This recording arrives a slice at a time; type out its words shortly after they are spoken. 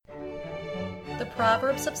The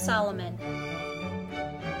Proverbs of Solomon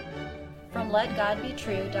from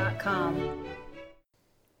LetGodBetrue.com.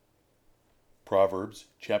 Proverbs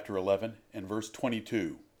chapter 11 and verse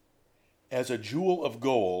 22. As a jewel of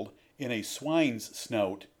gold in a swine's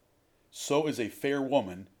snout, so is a fair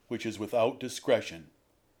woman which is without discretion.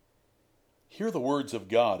 Hear the words of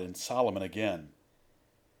God in Solomon again.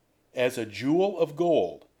 As a jewel of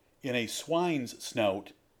gold in a swine's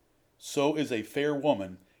snout, so is a fair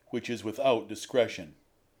woman which is without discretion.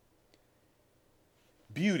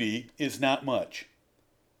 Beauty is not much,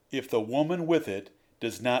 if the woman with it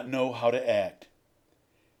does not know how to act.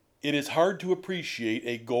 It is hard to appreciate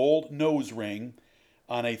a gold nose ring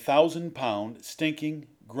on a 1,000-pound, stinking,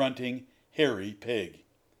 grunting, hairy pig.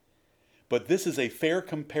 But this is a fair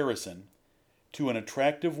comparison to an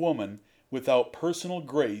attractive woman without personal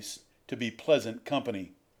grace to be pleasant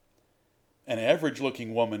company. An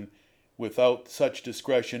average-looking woman without such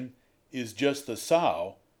discretion is just the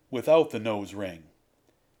sow without the nose ring.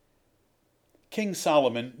 King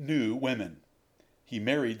Solomon knew women. He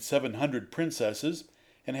married 700 princesses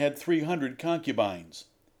and had 300 concubines.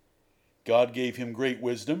 God gave him great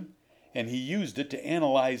wisdom, and he used it to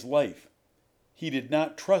analyze life. He did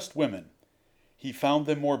not trust women. He found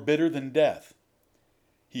them more bitter than death.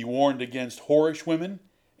 He warned against whorish women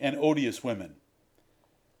and odious women.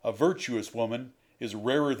 A virtuous woman is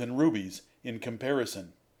rarer than rubies in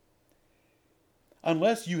comparison.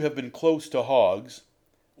 Unless you have been close to hogs,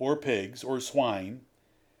 or pigs, or swine,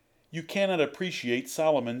 you cannot appreciate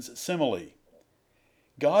Solomon's simile.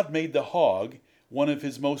 God made the hog one of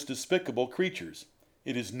his most despicable creatures.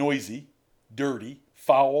 It is noisy, dirty,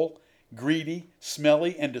 foul, greedy,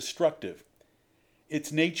 smelly, and destructive.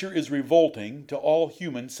 Its nature is revolting to all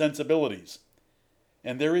human sensibilities,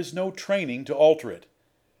 and there is no training to alter it.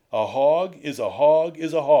 A hog is a hog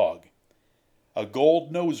is a hog. A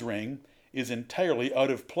gold nose ring is entirely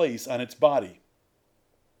out of place on its body.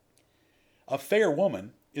 A fair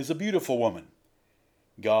woman is a beautiful woman.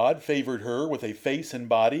 God favored her with a face and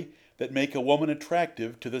body that make a woman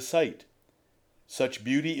attractive to the sight. Such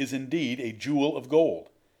beauty is indeed a jewel of gold,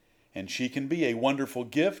 and she can be a wonderful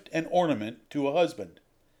gift and ornament to a husband.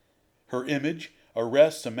 Her image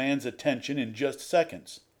arrests a man's attention in just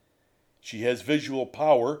seconds. She has visual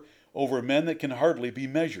power over men that can hardly be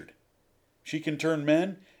measured. She can turn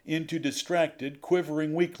men into distracted,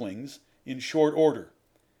 quivering weaklings in short order.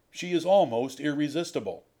 She is almost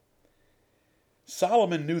irresistible.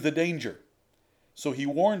 Solomon knew the danger, so he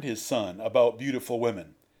warned his son about beautiful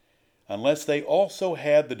women, unless they also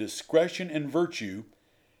had the discretion and virtue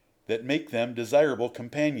that make them desirable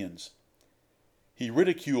companions. He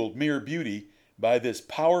ridiculed mere beauty by this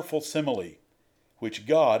powerful simile, which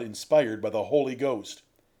God inspired by the Holy Ghost.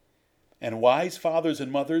 And wise fathers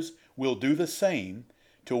and mothers will do the same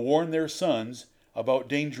to warn their sons about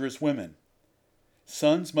dangerous women.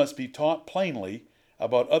 Sons must be taught plainly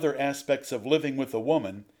about other aspects of living with a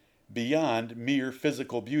woman beyond mere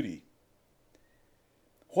physical beauty.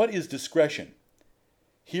 What is discretion?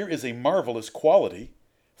 Here is a marvelous quality,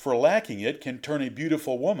 for lacking it can turn a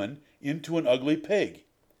beautiful woman into an ugly pig.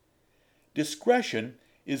 Discretion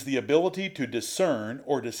is the ability to discern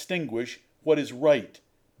or distinguish what is right,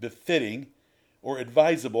 befitting, or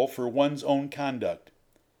advisable for one's own conduct.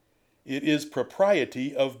 It is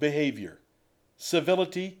propriety of behavior,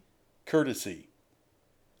 civility, courtesy,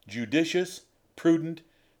 judicious, prudent,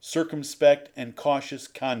 circumspect, and cautious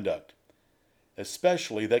conduct,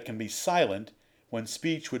 especially that can be silent when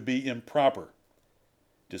speech would be improper.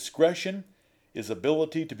 Discretion is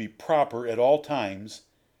ability to be proper at all times,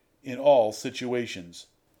 in all situations.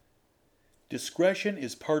 Discretion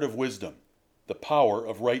is part of wisdom, the power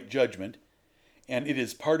of right judgment, and it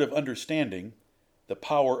is part of understanding, the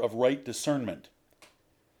power of right discernment.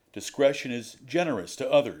 Discretion is generous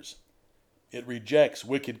to others. It rejects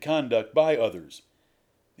wicked conduct by others.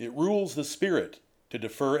 It rules the spirit to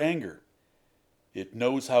defer anger. It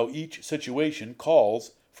knows how each situation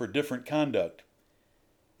calls for different conduct.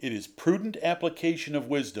 It is prudent application of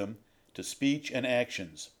wisdom to speech and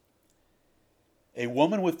actions. A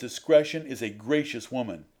woman with discretion is a gracious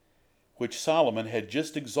woman, which Solomon had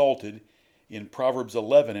just exalted in Proverbs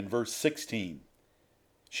 11 and verse 16.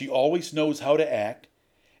 She always knows how to act,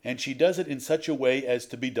 and she does it in such a way as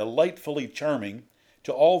to be delightfully charming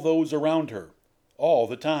to all those around her, all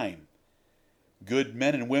the time. Good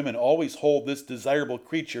men and women always hold this desirable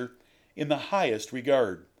creature in the highest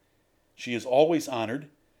regard. She is always honored,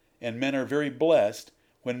 and men are very blessed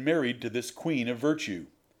when married to this queen of virtue.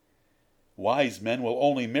 Wise men will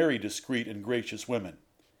only marry discreet and gracious women.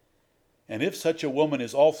 And if such a woman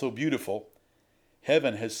is also beautiful,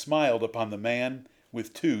 heaven has smiled upon the man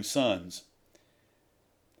with 2 sons.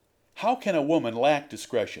 How can a woman lack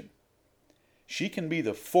discretion? She can be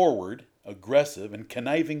the forward, aggressive, and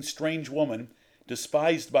conniving strange woman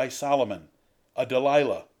despised by Solomon, a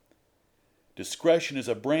Delilah. Discretion is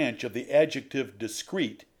a branch of the adjective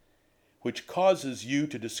discreet, which causes you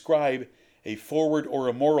to describe a forward or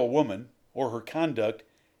immoral woman, or her conduct,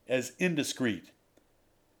 as indiscreet.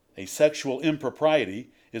 A sexual impropriety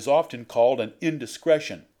is often called an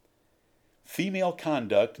indiscretion. Female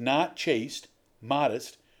conduct not chaste,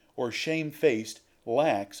 modest, or shamefaced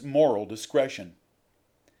lacks moral discretion.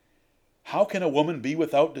 How can a woman be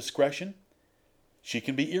without discretion? She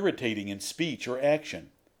can be irritating in speech or action.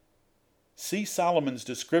 See Solomon's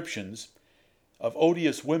descriptions of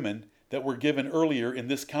odious women that were given earlier in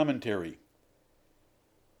this commentary.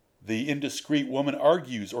 The indiscreet woman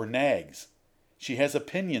argues or nags. She has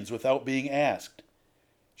opinions without being asked.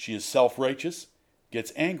 She is self-righteous,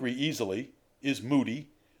 gets angry easily, is moody,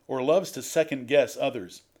 or loves to second-guess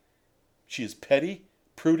others. She is petty,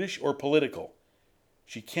 prudish, or political.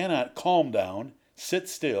 She cannot calm down, sit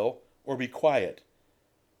still, or be quiet.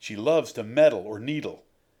 She loves to meddle or needle.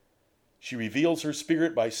 She reveals her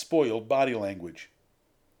spirit by spoiled body language.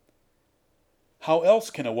 How else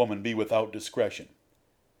can a woman be without discretion?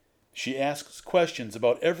 She asks questions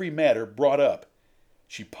about every matter brought up.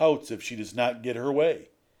 She pouts if she does not get her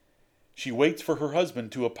way. She waits for her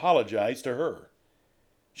husband to apologize to her.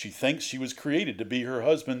 She thinks she was created to be her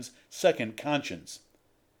husband's second conscience.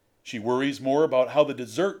 She worries more about how the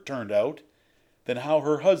dessert turned out than how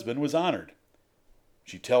her husband was honored.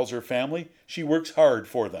 She tells her family she works hard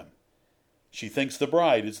for them. She thinks the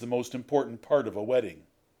bride is the most important part of a wedding.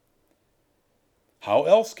 How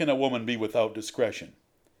else can a woman be without discretion?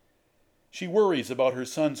 She worries about her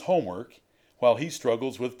son's homework while he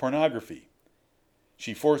struggles with pornography.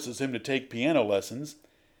 She forces him to take piano lessons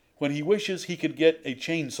when he wishes he could get a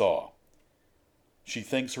chainsaw. She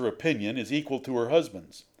thinks her opinion is equal to her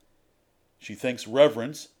husband's. She thinks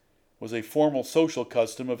reverence was a formal social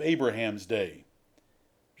custom of Abraham's day.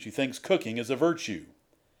 She thinks cooking is a virtue.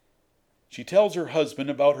 She tells her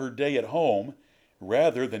husband about her day at home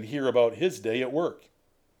rather than hear about his day at work.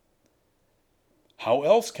 How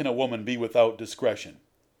else can a woman be without discretion?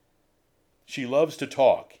 She loves to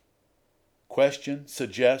talk, question,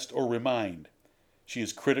 suggest, or remind. She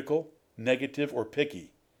is critical, negative, or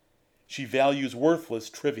picky. She values worthless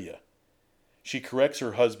trivia. She corrects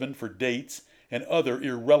her husband for dates and other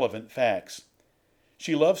irrelevant facts.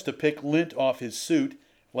 She loves to pick lint off his suit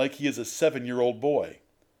like he is a 7-year-old boy.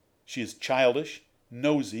 She is childish,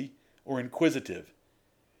 nosy, or inquisitive.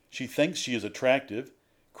 She thinks she is attractive,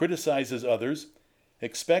 criticizes others,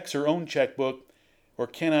 expects her own checkbook, or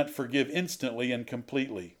cannot forgive instantly and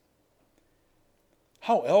completely.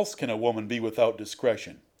 How else can a woman be without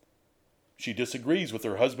discretion? She disagrees with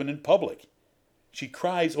her husband in public. She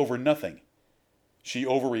cries over nothing. She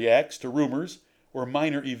overreacts to rumors or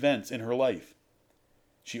minor events in her life.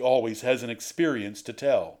 She always has an experience to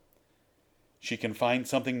tell. She can find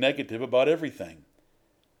something negative about everything.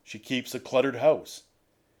 She keeps a cluttered house.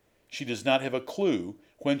 She does not have a clue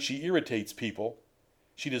when she irritates people.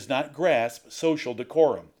 She does not grasp social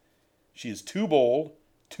decorum. She is too bold,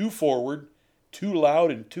 too forward, too loud,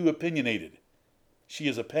 and too opinionated. She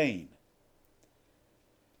is a pain.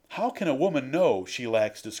 How can a woman know she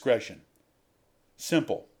lacks discretion?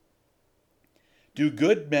 Simple. Do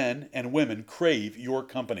good men and women crave your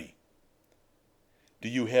company? Do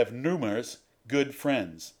you have numerous good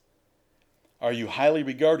friends? Are you highly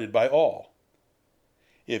regarded by all?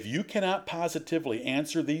 If you cannot positively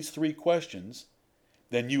answer these 3 questions,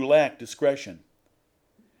 then you lack discretion.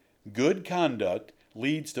 Good conduct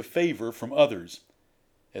leads to favor from others,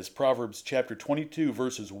 as Proverbs chapter 22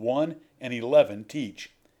 verses 1 and 11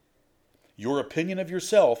 teach. Your opinion of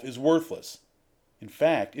yourself is worthless. In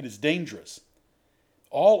fact, it is dangerous.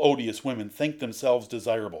 All odious women think themselves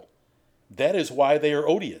desirable. That is why they are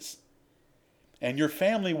odious. And your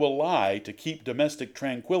family will lie to keep domestic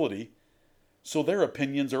tranquility, so their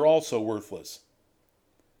opinions are also worthless.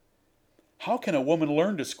 How can a woman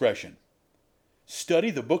learn discretion? Study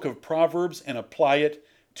the book of Proverbs and apply it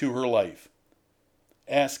to her life.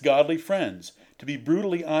 Ask godly friends to be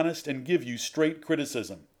brutally honest and give you straight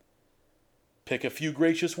criticism. Pick a few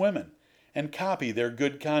gracious women and copy their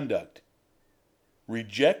good conduct.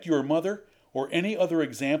 Reject your mother or any other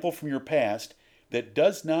example from your past that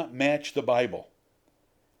does not match the Bible.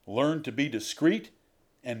 Learn to be discreet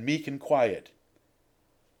and meek and quiet.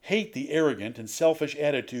 Hate the arrogant and selfish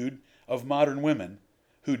attitude of modern women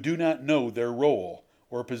who do not know their role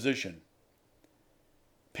or position.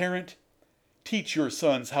 Parent, teach your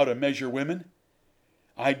sons how to measure women.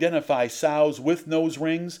 Identify sows with nose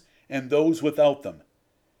rings and those without them.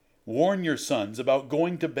 Warn your sons about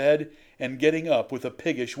going to bed and getting up with a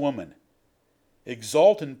piggish woman.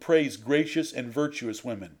 Exalt and praise gracious and virtuous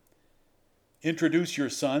women. Introduce your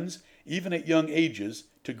sons, even at young ages,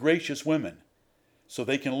 to gracious women, so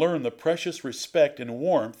they can learn the precious respect and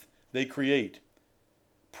warmth they create.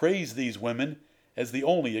 Praise these women as the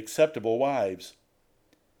only acceptable wives.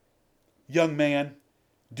 Young man,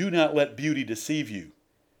 do not let beauty deceive you.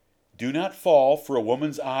 Do not fall for a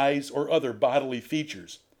woman's eyes or other bodily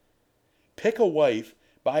features. Pick a wife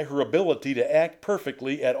by her ability to act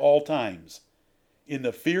perfectly at all times, in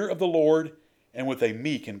the fear of the Lord and with a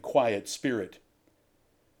meek and quiet spirit.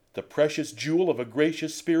 The precious jewel of a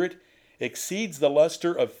gracious spirit exceeds the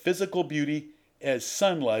luster of physical beauty as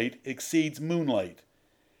sunlight exceeds moonlight,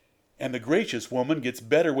 and the gracious woman gets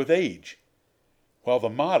better with age, while the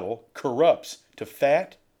model corrupts to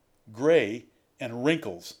fat, gray, and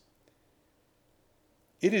wrinkles.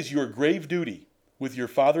 It is your grave duty, with your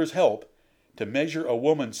Father's help, to measure a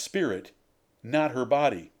woman's spirit, not her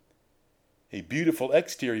body. A beautiful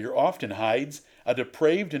exterior often hides a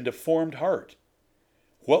depraved and deformed heart.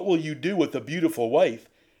 What will you do with a beautiful wife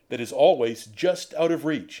that is always just out of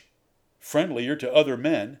reach, friendlier to other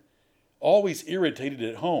men, always irritated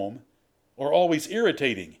at home, or always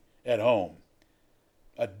irritating at home?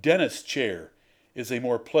 A dentist's chair is a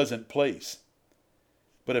more pleasant place.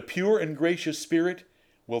 But a pure and gracious spirit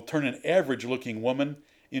will turn an average-looking woman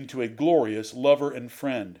into a glorious lover and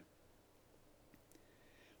friend.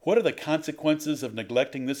 What are the consequences of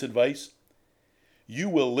neglecting this advice? You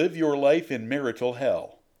will live your life in marital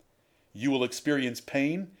hell. You will experience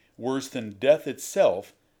pain worse than death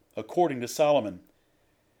itself, according to Solomon.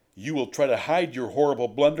 You will try to hide your horrible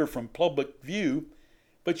blunder from public view,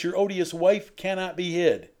 but your odious wife cannot be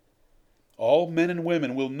hid. All men and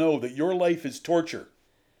women will know that your life is torture,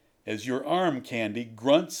 as your arm candy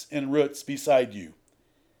grunts and roots beside you.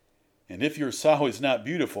 And if your sow is not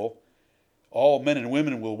beautiful, all men and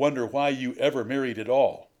women will wonder why you ever married at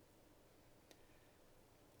all.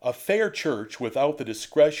 A fair church without the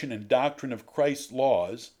discretion and doctrine of Christ's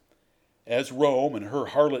laws, as Rome and her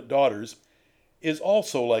harlot daughters, is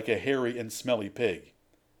also like a hairy and smelly pig.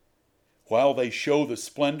 While they show the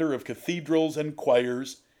splendor of cathedrals and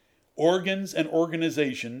choirs, organs and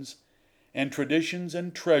organizations, and traditions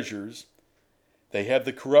and treasures, they have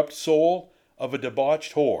the corrupt soul of a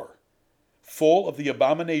debauched whore, full of the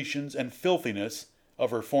abominations and filthiness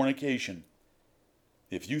of her fornication.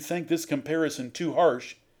 If you think this comparison too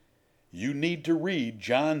harsh, you need to read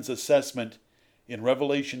John's assessment in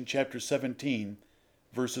Revelation chapter 17,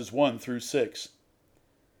 verses 1 through 6.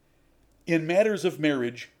 In matters of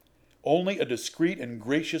marriage, only a discreet and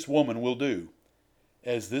gracious woman will do,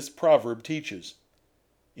 as this proverb teaches.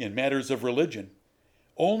 In matters of religion,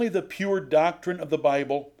 only the pure doctrine of the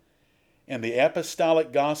Bible and the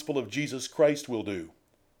apostolic gospel of Jesus Christ will do.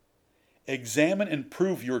 Examine and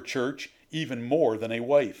prove your church even more than a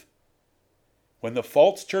wife. When the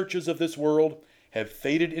false churches of this world have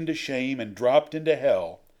faded into shame and dropped into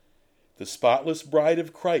hell, the spotless bride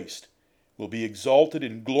of Christ will be exalted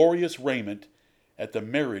in glorious raiment at the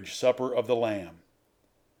marriage supper of the Lamb.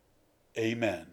 Amen.